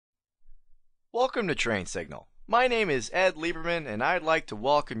Welcome to Train Signal. My name is Ed Lieberman and I'd like to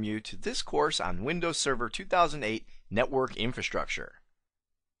welcome you to this course on Windows Server 2008 Network Infrastructure.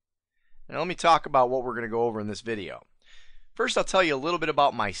 Now let me talk about what we're going to go over in this video. First I'll tell you a little bit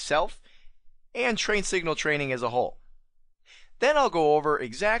about myself and Train Signal training as a whole. Then I'll go over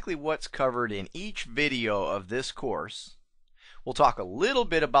exactly what's covered in each video of this course. We'll talk a little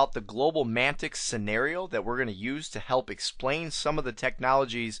bit about the Global Mantix scenario that we're going to use to help explain some of the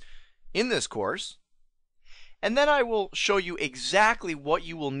technologies in this course. And then I will show you exactly what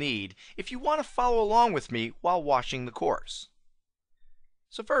you will need if you want to follow along with me while watching the course.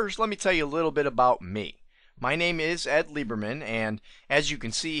 So first, let me tell you a little bit about me. My name is Ed Lieberman, and as you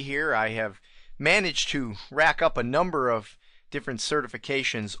can see here, I have managed to rack up a number of different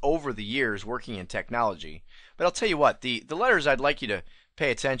certifications over the years working in technology. But I'll tell you what, the letters I'd like you to pay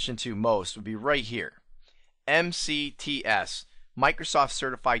attention to most would be right here. MCTS, Microsoft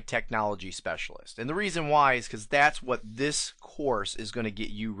Certified Technology Specialist. And the reason why is because that's what this course is going to get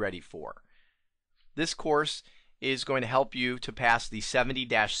you ready for. This course is going to help you to pass the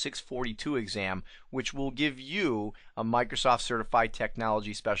 70-642 exam, which will give you a Microsoft Certified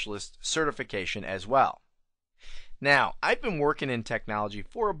Technology Specialist certification as well. Now, I've been working in technology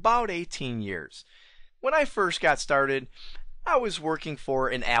for about 18 years. When I first got started, I was working for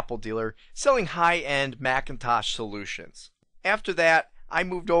an Apple dealer selling high-end Macintosh solutions. After that, I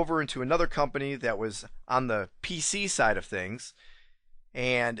moved over into another company that was on the PC side of things,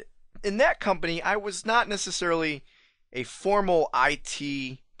 and in that company I was not necessarily a formal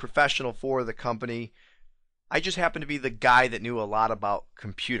IT professional for the company. I just happened to be the guy that knew a lot about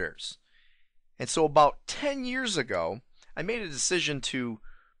computers. And so about 10 years ago, I made a decision to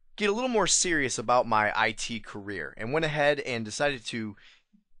get a little more serious about my IT career and went ahead and decided to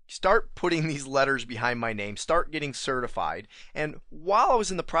start putting these letters behind my name, start getting certified. And while I was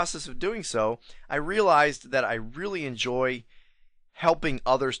in the process of doing so, I realized that I really enjoy helping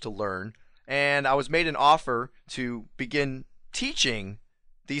others to learn, and I was made an offer to begin teaching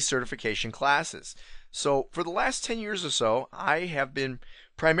these certification classes. So for the last 10 years or so, I have been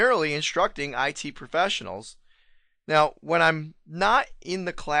primarily instructing IT professionals. Now, when I'm not in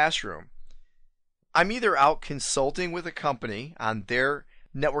the classroom, I'm either out consulting with a company on their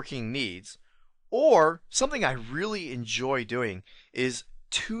networking needs, or something I really enjoy doing is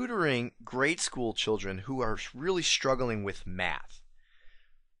tutoring grade school children who are really struggling with math.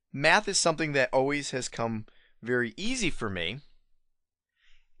 Math is something that always has come very easy for me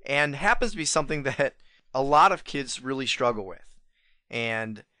and happens to be something that a lot of kids really struggle with.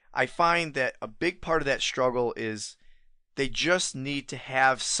 And I find that a big part of that struggle is they just need to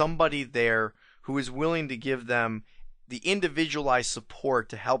have somebody there who is willing to give them the individualized support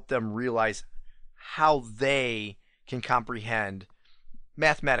to help them realize how they can comprehend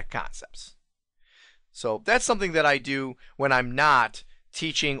mathematic concepts. So that's something that I do when I'm not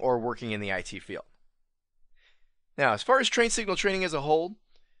teaching or working in the IT field. Now, as far as Train Signal training as a whole,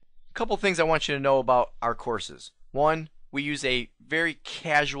 a couple things I want you to know about our courses. One, we use a very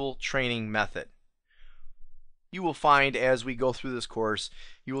casual training method. You will find as we go through this course,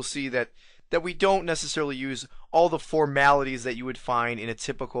 you will see that we don't necessarily use all the formalities that you would find in a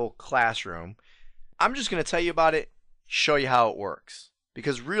typical classroom. I'm just going to tell you about it, show you how it works.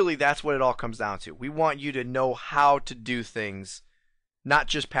 Because really that's what it all comes down to. We want you to know how to do things, not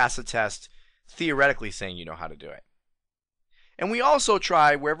just pass a test theoretically saying you know how to do it. And we also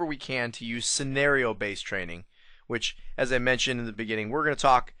try wherever we can to use scenario-based training, which, as I mentioned in the beginning, we're going to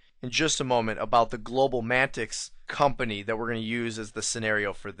talk in just a moment about the Global Mantix company that we're going to use as the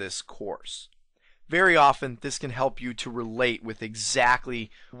scenario for this course. Very often this can help you to relate with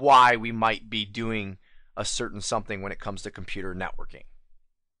exactly why we might be doing a certain something when it comes to computer networking.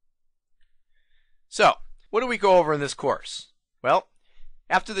 So, what do we go over in this course? Well,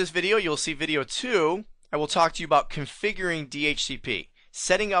 after this video you'll see video 2. I will talk to you about configuring DHCP,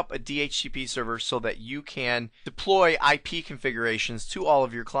 setting up a DHCP server so that you can deploy IP configurations to all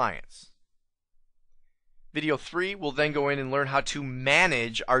of your clients. Video 3 will then go in and learn how to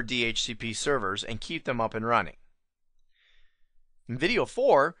manage our DHCP servers and keep them up and running. In video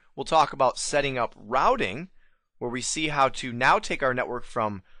 4, we'll talk about setting up routing, where we see how to now take our network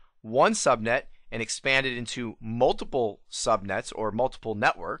from one subnet and expand it into multiple subnets or multiple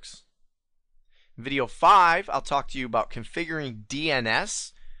networks. In video 5, I'll talk to you about configuring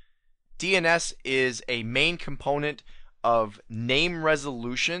DNS. DNS is a main component of name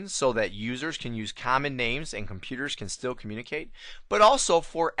resolution so that users can use common names and computers can still communicate, but also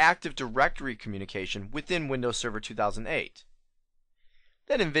for Active Directory communication within Windows Server 2008.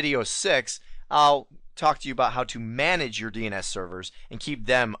 Then in video 6, I'll talk to you about how to manage your DNS servers and keep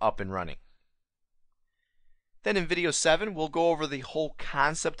them up and running. Then in video 7, we'll go over the whole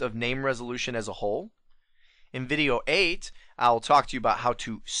concept of name resolution as a whole. In video 8, I'll talk to you about how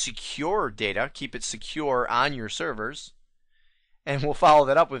to secure data, keep it secure on your servers. And we'll follow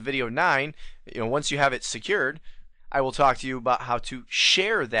that up with video 9. Once you have it secured, I will talk to you about how to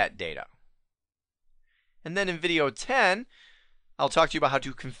share that data. And then in video 10, I'll talk to you about how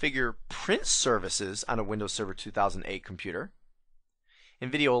to configure print services on a Windows Server 2008 computer. In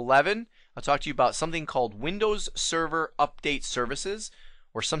video 11, I'll talk to you about something called Windows Server Update Services,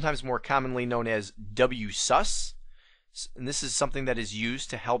 or sometimes more commonly known as WSUS. And this is something that is used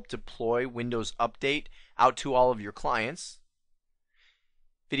to help deploy Windows Update out to all of your clients.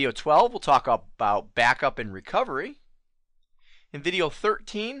 Video 12, we'll talk about backup and recovery. In video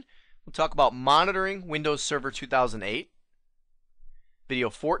 13, we'll talk about monitoring Windows Server 2008. Video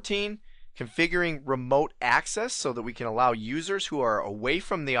 14, configuring remote access so that we can allow users who are away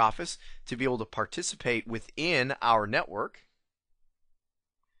from the office to be able to participate within our network.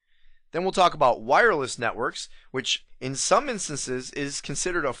 Then we'll talk about wireless networks, which in some instances is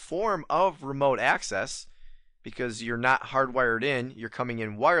considered a form of remote access because you're not hardwired in, you're coming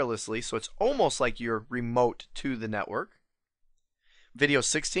in wirelessly, so it's almost like you're remote to the network. Video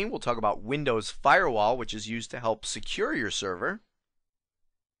 16, we'll talk about Windows Firewall, which is used to help secure your server.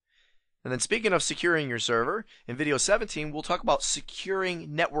 And then speaking of securing your server, in video 17, we'll talk about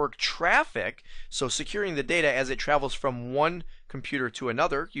securing network traffic, so securing the data as it travels from one computer to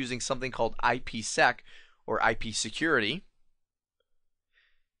another using something called IPsec or IP security.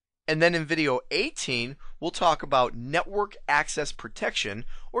 And then in video 18, we'll talk about network access protection,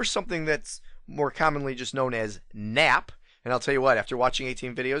 or something that's more commonly just known as NAP. And I'll tell you what, after watching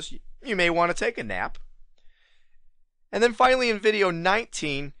 18 videos, you may want to take a nap. And then finally in video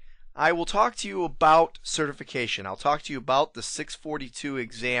 19, I will talk to you about certification. I'll talk to you about the 642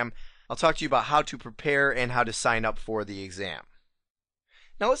 exam. I'll talk to you about how to prepare and how to sign up for the exam.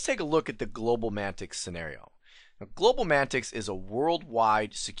 Now let's take a look at the GlobalMantic scenario. Now, GlobalMantic is a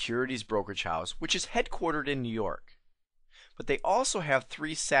worldwide securities brokerage house which is headquartered in New York. But they also have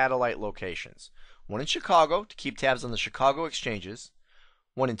 3 satellite locations. One in Chicago to keep tabs on the Chicago exchanges,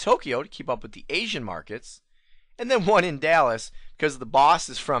 one in Tokyo to keep up with the Asian markets, and then one in Dallas because the boss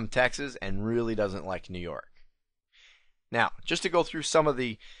is from Texas and really doesn't like New York. Now, just to go through some of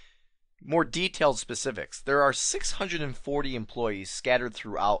the more detailed specifics, there are 640 employees scattered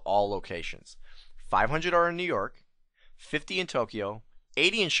throughout all locations. 500 are in New York, 50 in Tokyo,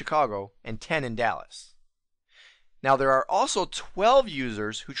 80 in Chicago, and 10 in Dallas. Now, there are also 12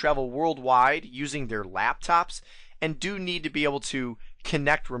 users who travel worldwide using their laptops and do need to be able to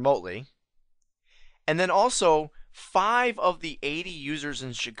connect remotely. And then also, 5 of the 80 users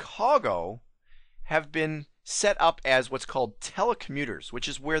in Chicago have been set up as what's called telecommuters, which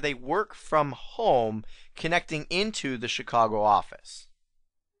is where they work from home connecting into the Chicago office.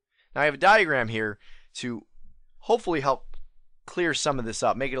 Now I have a diagram here to hopefully help clear some of this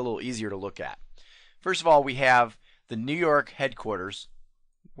up, make it a little easier to look at. First of all, we have the New York headquarters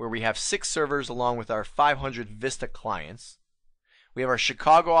where we have 6 servers along with our 500 Vista clients. We have our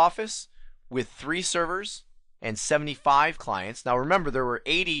Chicago office with 3 servers and 75 clients. Now remember, there were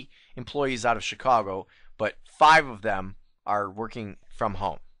 80 employees out of Chicago, but 5 of them are working from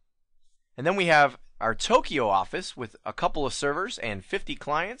home. And then we have our Tokyo office with a couple of servers and 50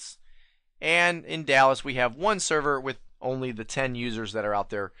 clients. And in Dallas, we have 1 server with only the 10 users that are out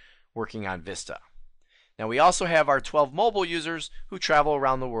there working on Vista. Now we also have our 12 mobile users who travel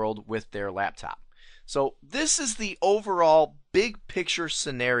around the world with their laptop. So this is the overall big picture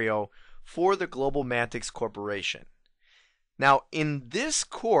scenario for the GlobalMantic Corporation. Now in this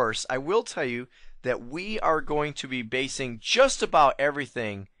course, I will tell you that we are going to be basing just about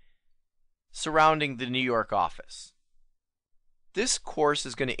everything surrounding the New York office. This course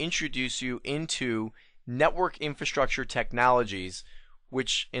is going to introduce you into network infrastructure technologies,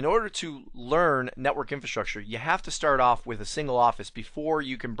 which in order to learn network infrastructure, you have to start off with a single office before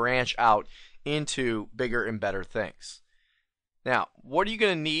you can branch out into bigger and better things. Now, what are you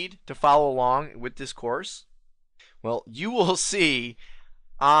going to need to follow along with this course? Well, you will see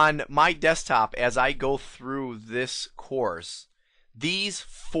on my desktop as I go through this course, these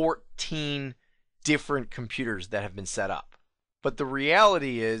 14 different computers that have been set up. But the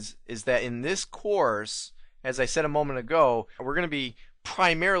reality is that in this course, as I said a moment ago, we're going to be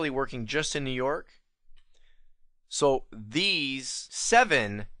primarily working just in New York. So these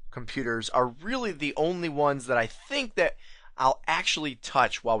 7 computers are really the only ones that I think that I'll actually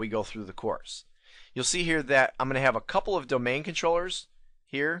touch while we go through the course. You'll see here that I'm going to have a couple of domain controllers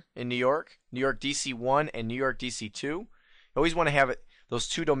here in New York DC1 and New York DC2. You always want to have those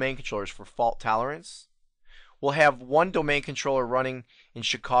 2 domain controllers for fault tolerance. We'll have one domain controller running in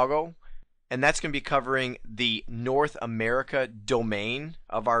Chicago, and that's going to be covering the North America domain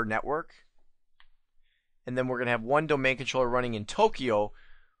of our network. And then we're going to have one domain controller running in Tokyo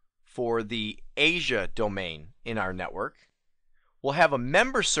for the Asia domain in our network. We'll have a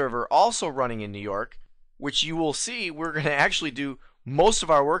member server also running in New York, which you will see we're going to actually do most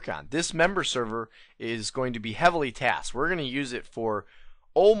of our work on. This member server is going to be heavily tasked. We're going to use it for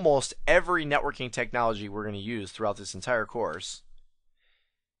almost every networking technology we're going to use throughout this entire course.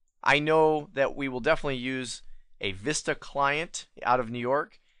 I know that we will definitely use a Vista client out of New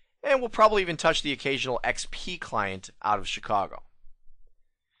York, and we'll probably even touch the occasional XP client out of Chicago.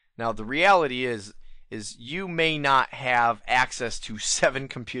 Now the reality is you may not have access to 7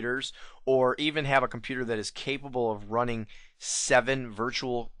 computers or even have a computer that is capable of running 7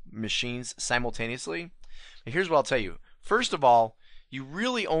 virtual machines simultaneously. And here's what I'll tell you. First of all, you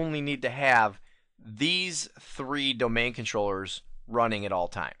really only need to have these 3 domain controllers running at all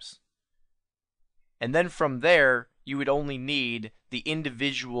times. And then from there, you would only need the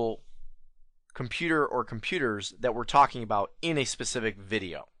individual computer or computers that we're talking about in a specific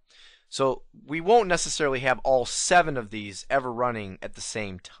video. So we won't necessarily have all 7 of these ever running at the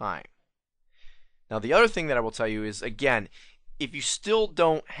same time. Now the other thing that I will tell you is, again, if you still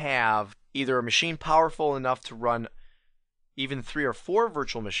don't have either a machine powerful enough to run even 3 or 4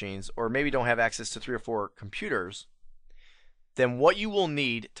 virtual machines, or maybe don't have access to 3 or 4 computers, then what you will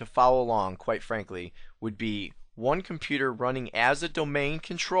need to follow along, quite frankly, would be one computer running as a domain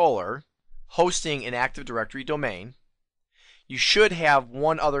controller, hosting an Active Directory domain. You should have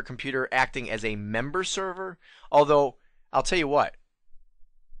one other computer acting as a member server, although I'll tell you what,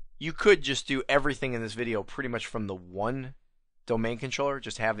 you could just do everything in this video pretty much from the one domain controller,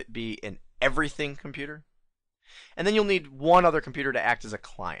 just have it be an everything computer. And then you'll need one other computer to act as a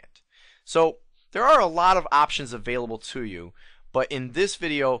client. So there are a lot of options available to you, but in this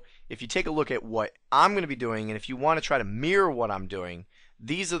video, if you take a look at what I'm going to be doing, and if you want to try to mirror what I'm doing,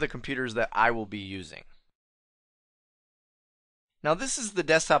 these are the computers that I will be using. Now this is the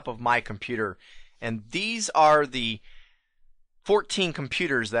desktop of my computer, and these are the 14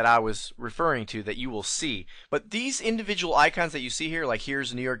 computers that I was referring to that you will see. But these individual icons that you see here, like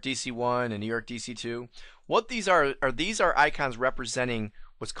here's New York DC1 and New York DC2, what these are icons representing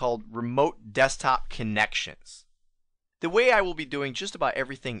what's called remote desktop connections. The way I will be doing just about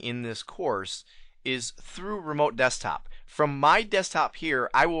everything in this course is through remote desktop. From my desktop here,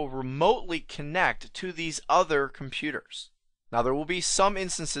 I will remotely connect to these other computers. Now there will be some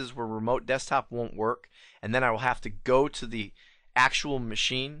instances where remote desktop won't work, and then I will have to go to the actual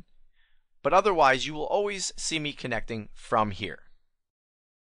machine, but otherwise you will always see me connecting from here.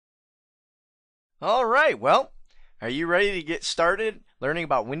 Alright, well, are you ready to get started learning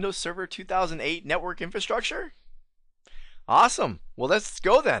about Windows Server 2008 network infrastructure? Awesome! Well, let's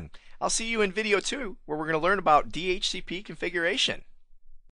go then. I'll see you in video 2, where we're going to learn about DHCP configuration.